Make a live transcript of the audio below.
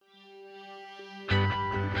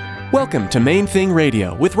Welcome to Main Thing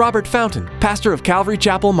Radio with Robert Fountain, pastor of Calvary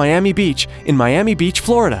Chapel, Miami Beach, in Miami Beach,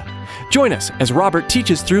 Florida. Join us as Robert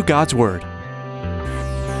teaches through God's Word.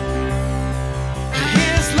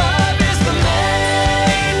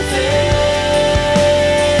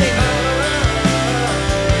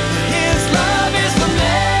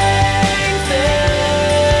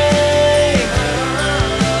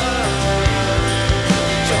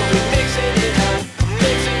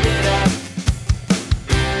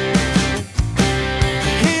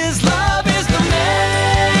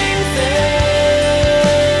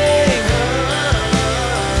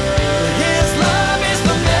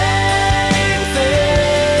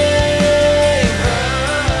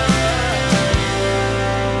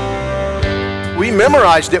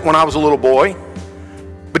 Memorized it when I was a little boy.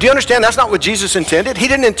 But do you understand that's not what Jesus intended? He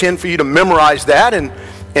didn't intend for you to memorize that and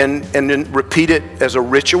then repeat it as a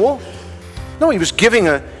ritual. No, he was giving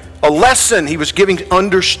a lesson. He was giving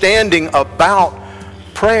understanding about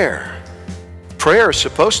prayer. Prayer is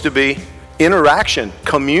supposed to be interaction,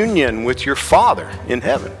 communion with your Father in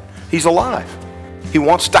heaven. He's alive. He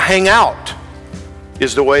wants to hang out,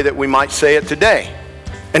 is the way that we might say it today.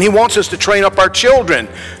 And he wants us to train up our children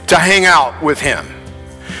to hang out with him,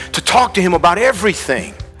 to talk to him about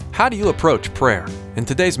everything. How do you approach prayer? In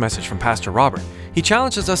today's message from Pastor Robert, he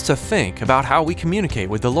challenges us to think about how we communicate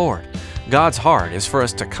with the Lord. God's heart is for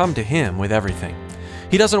us to come to him with everything.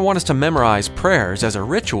 He doesn't want us to memorize prayers as a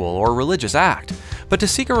ritual or religious act, but to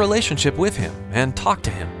seek a relationship with him and talk to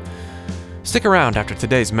him. Stick around after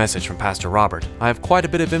today's message from Pastor Robert. I have quite a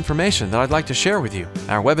bit of information that I'd like to share with you.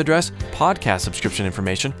 Our web address, podcast subscription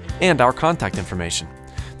information, and our contact information.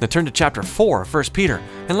 Now turn to chapter 4 of 1 Peter,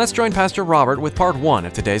 and let's join Pastor Robert with part 1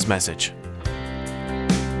 of today's message.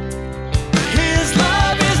 His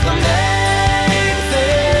love is the main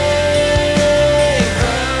thing.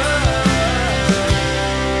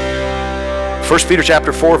 1 Peter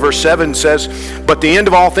chapter 4 verse 7 says, "But the end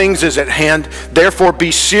of all things is at hand. Therefore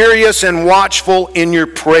be serious and watchful in your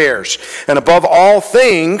prayers. And above all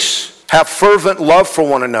things, have fervent love for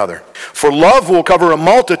one another. For love will cover a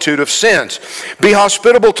multitude of sins. Be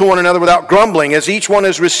hospitable to one another without grumbling. As each one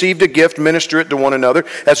has received a gift, minister it to one another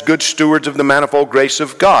as good stewards of the manifold grace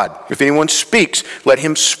of God. If anyone speaks, let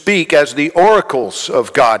him speak as the oracles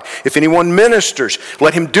of God. If anyone ministers,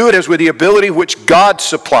 let him do it as with the ability which God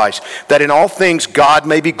supplies, that in all things God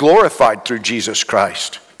may be glorified through Jesus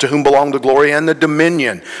Christ, to whom belong the glory and the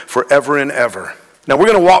dominion forever and ever." Now we're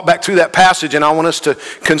going to walk back through that passage, and I want us to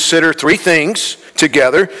consider three things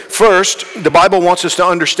together. First, the Bible wants us to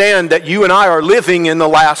understand that you and I are living in the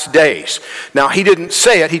last days. Now he didn't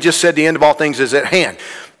say it, he just said the end of all things is at hand.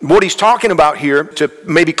 What he's talking about here, to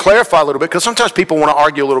maybe clarify a little bit, because sometimes people want to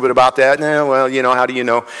argue a little bit about that. Well, how do you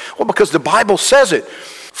know? Well, because the Bible says it.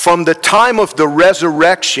 From the time of the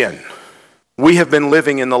resurrection, we have been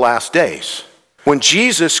living in the last days. When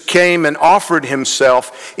Jesus came and offered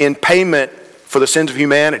himself in payment for the sins of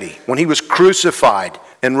humanity, when he was crucified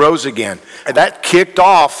and rose again, that kicked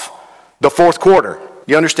off the fourth quarter.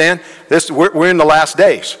 You understand? We're in the last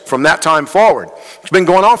days from that time forward. It's been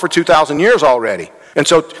going on for 2,000 years already. And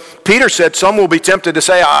so Peter said some will be tempted to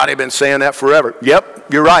say, they've been saying that forever. Yep,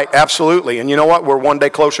 you're right, absolutely. And you know what? We're one day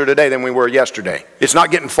closer today than we were yesterday. It's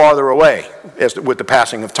not getting farther away with the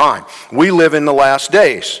passing of time. We live in the last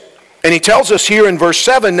days. And he tells us here in verse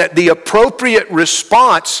 7 that the appropriate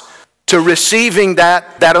response to receiving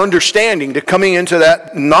that understanding, to coming into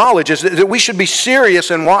that knowledge, is that we should be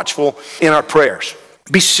serious and watchful in our prayers.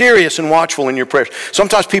 Be serious and watchful in your prayers.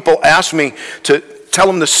 Sometimes people ask me to tell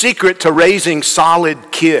them the secret to raising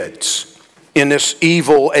solid kids in this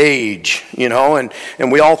evil age, and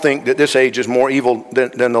we all think that this age is more evil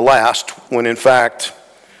than the last, when in fact,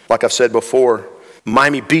 like I've said before,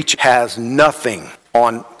 Miami Beach has nothing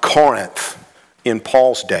on Corinth in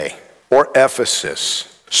Paul's day, or Ephesus.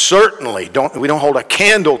 Certainly, we don't hold a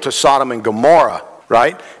candle to Sodom and Gomorrah,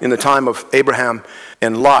 right? In the time of Abraham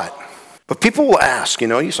and Lot. But people will ask,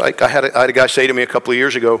 I had a guy say to me a couple of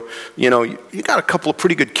years ago, you got a couple of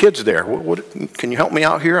pretty good kids there. Can you help me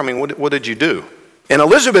out here? I mean, what did you do? And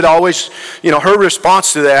Elizabeth always, her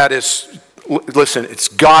response to that is, listen, it's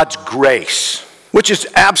God's grace, which is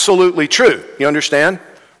absolutely true. You understand?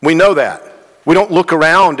 We know that. We don't look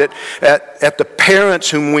around at the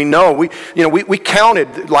parents whom we know. We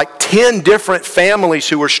counted like 10 different families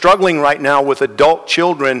who are struggling right now with adult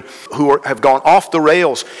children who have gone off the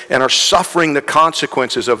rails and are suffering the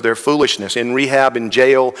consequences of their foolishness, in rehab, in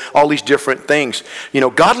jail, all these different things.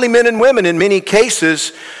 Godly men and women in many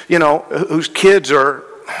cases, whose kids are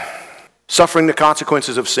suffering the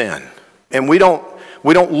consequences of sin. And we don't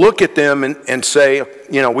look at them and say,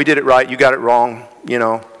 we did it right, you got it wrong,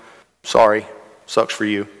 Sorry, sucks for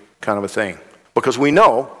you, kind of a thing. Because we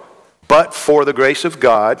know, but for the grace of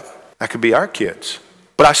God, that could be our kids.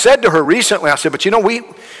 But I said to her recently, I said, but you know,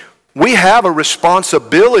 we have a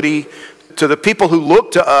responsibility to the people who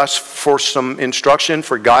look to us for some instruction,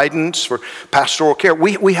 for guidance, for pastoral care.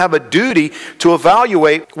 We have a duty to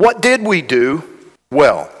evaluate, what did we do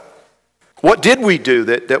well? What did we do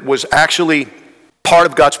that was actually part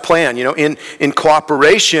of God's plan, you know, in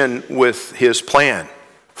cooperation with His plan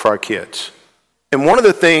for our kids? And one of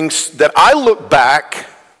the things that I look back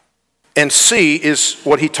and see is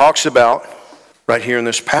what he talks about right here in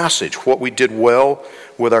this passage. What we did well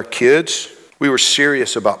with our kids, we were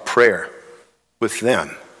serious about prayer with them.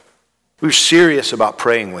 We were serious about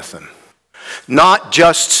praying with them. Not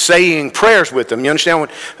just saying prayers with them. You understand,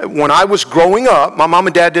 when I was growing up, my mom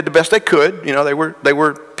and dad did the best they could. You know, they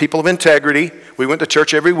were people of integrity. We went to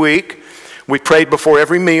church every week. We prayed before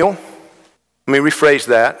every meal. Let me rephrase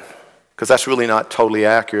that, because that's really not totally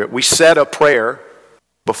accurate. We said a prayer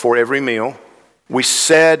before every meal. We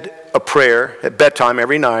said a prayer at bedtime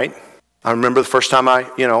every night. I remember the first time I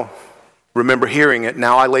remember hearing it.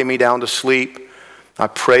 Now I lay me down to sleep. I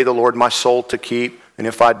pray the Lord my soul to keep. And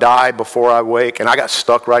if I die before I wake, and I got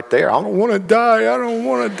stuck right there. I don't want to die. I don't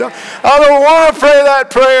want to die. I don't want to pray that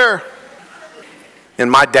prayer. And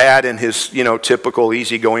my dad, in his, typical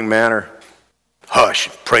easygoing manner, hush,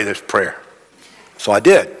 pray this prayer. So I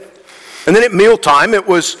did. And then at mealtime, it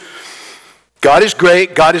was, God is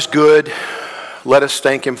great, God is good. Let us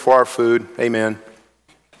thank Him for our food. Amen.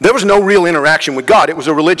 There was no real interaction with God. It was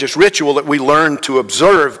a religious ritual that we learned to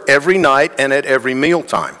observe every night and at every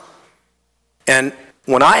mealtime. And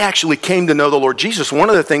when I actually came to know the Lord Jesus, one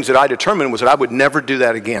of the things that I determined was that I would never do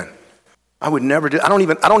that again. I would never do. I don't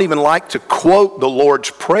even like to quote the Lord's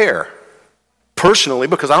Prayer personally,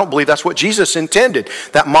 because I don't believe that's what Jesus intended.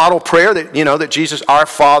 That model prayer that Jesus, our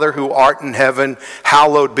Father who art in heaven,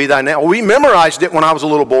 hallowed be thy name. Well, we memorized it when I was a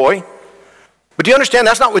little boy. But do you understand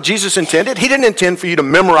that's not what Jesus intended? He didn't intend for you to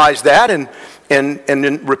memorize that and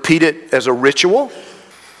then repeat it as a ritual.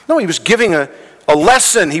 No, He was giving a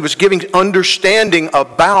lesson. He was giving understanding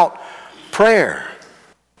about prayer.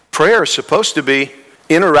 Prayer is supposed to be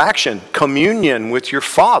interaction, communion with your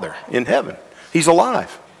Father in heaven. He's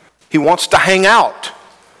alive. He wants to hang out,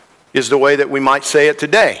 is the way that we might say it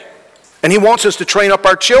today. And He wants us to train up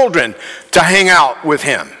our children to hang out with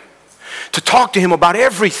Him, to talk to Him about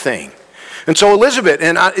everything. And so Elizabeth,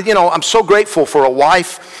 and I'm so grateful for a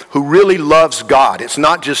wife who really loves God. It's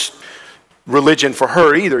not just religion for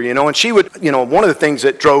her either, and she would, one of the things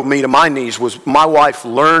that drove me to my knees was my wife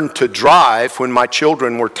learned to drive when my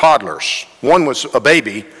children were toddlers. One was a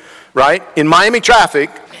baby, right? In Miami traffic,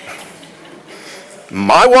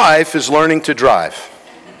 my wife is learning to drive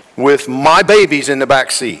with my babies in the back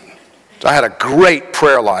seat. So I had a great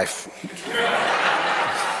prayer life.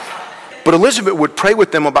 But Elizabeth would pray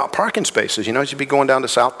with them about parking spaces. She'd be going down to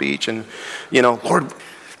South Beach and, Lord,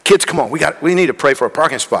 kids, come on, we need to pray for a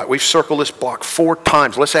parking spot. We've circled this block 4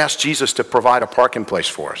 times. Let's ask Jesus to provide a parking place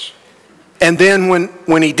for us. And then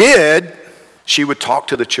when He did, she would talk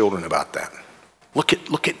to the children about that. Look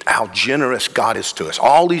at how generous God is to us.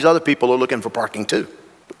 All these other people are looking for parking too.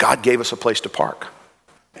 But God gave us a place to park.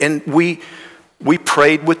 And we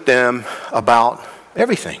prayed with them about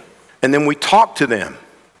everything. And then we talked to them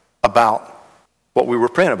about what we were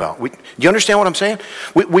praying about. Do you understand what I'm saying?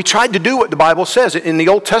 We tried to do what the Bible says. In the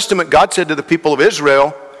Old Testament, God said to the people of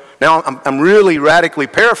Israel, now I'm really radically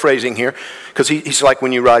paraphrasing here, because he's like,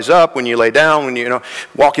 when you rise up, when you lay down, when you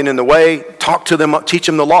walking in the way, talk to them, teach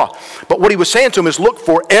them the law. But what He was saying to them is, look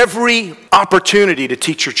for every opportunity to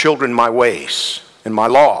teach your children my ways and my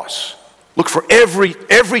laws. Look for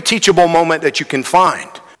every teachable moment that you can find.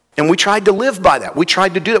 And we tried to live by that. We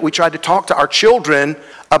tried to do that. We tried to talk to our children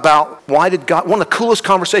about why did God... One of the coolest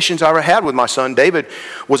conversations I ever had with my son, David,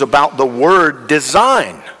 was about the word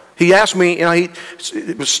design. He asked me,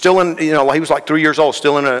 he was still in, he was like 3 years old,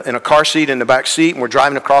 still in a car seat in the back seat, and we're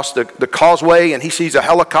driving across the causeway, and he sees a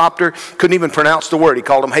helicopter, couldn't even pronounce the word. He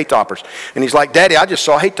called them haytoppers. And he's like, Daddy, I just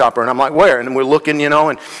saw a haytopper. And I'm like, where? And we're looking,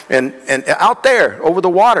 and out there over the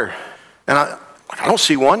water. And I don't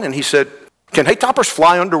see one. And he said, can haytoppers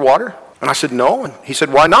fly underwater? And I said, no. And he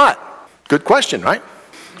said, why not? Good question, right?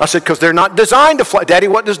 I said, because they're not designed to fly. Daddy,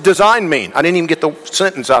 what does design mean? I didn't even get the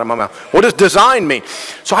sentence out of my mouth. What does design mean?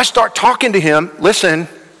 So I start talking to him, listen,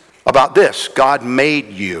 about this. God made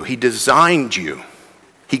you. He designed you.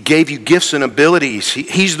 He gave you gifts and abilities.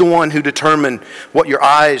 He's the one who determined what your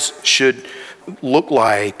eyes should look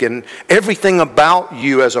like, and everything about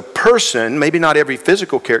you as a person, maybe not every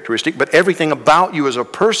physical characteristic, but everything about you as a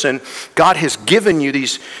person, God has given you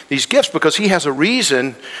these gifts because he has a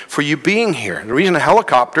reason for you being here. The reason a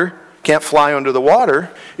helicopter can't fly under the water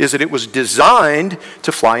is that it was designed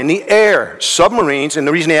to fly in the air. Submarines, and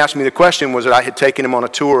the reason he asked me the question was that I had taken him on a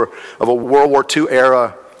tour of a World War II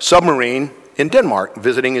era submarine in Denmark,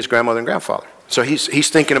 visiting his grandmother and grandfather. So he's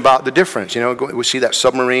thinking about the difference. We see that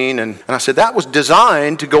submarine, and I said, that was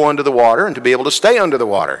designed to go under the water and to be able to stay under the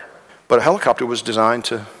water. But a helicopter was designed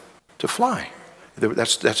to fly.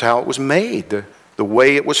 That's how it was made. The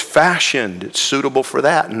way it was fashioned, it's suitable for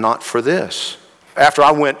that and not for this. After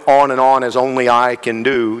I went on and on as only I can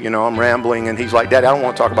do, I'm rambling, and he's like, Daddy, I don't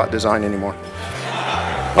want to talk about design anymore.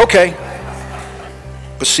 Okay.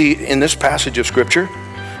 But see, in this passage of Scripture,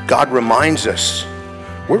 God reminds us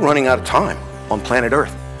we're running out of time on planet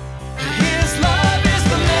Earth. His love is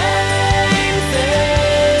the main thing.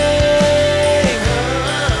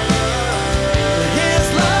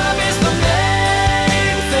 His love is the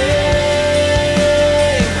main thing.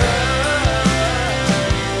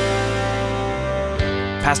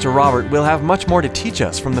 Pastor Robert will have much more to teach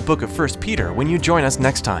us from the book of 1 Peter when you join us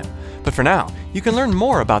next time. But for now, you can learn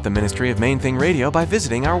more about the ministry of Main Thing Radio by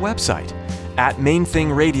visiting our website. At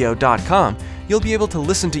mainthingradio.com, you'll be able to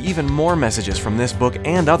listen to even more messages from this book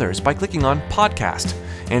and others by clicking on Podcast.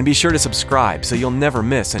 And be sure to subscribe so you'll never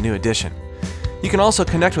miss a new edition. You can also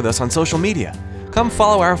connect with us on social media. Come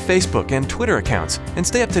follow our Facebook and Twitter accounts and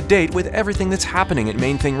stay up to date with everything that's happening at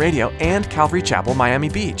Main Thing Radio and Calvary Chapel, Miami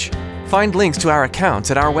Beach. Find links to our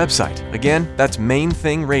accounts at our website. Again, that's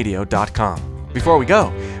mainthingradio.com. Before we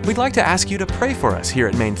go, we'd like to ask you to pray for us here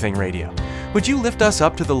at Main Thing Radio. Would you lift us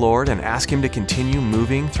up to the Lord and ask Him to continue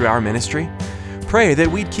moving through our ministry? Pray that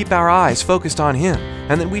we'd keep our eyes focused on Him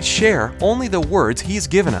and that we'd share only the words He's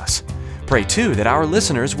given us. Pray too that our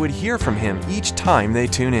listeners would hear from Him each time they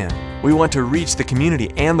tune in. We want to reach the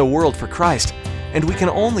community and the world for Christ, and we can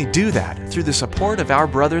only do that through the support of our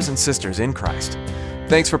brothers and sisters in Christ.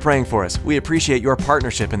 Thanks for praying for us. We appreciate your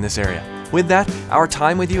partnership in this area. With that, our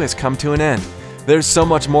time with you has come to an end. There's so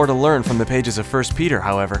much more to learn from the pages of 1 Peter,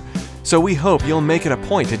 however, so we hope you'll make it a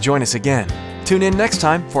point to join us again. Tune in next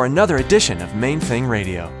time for another edition of Main Thing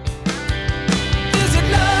Radio.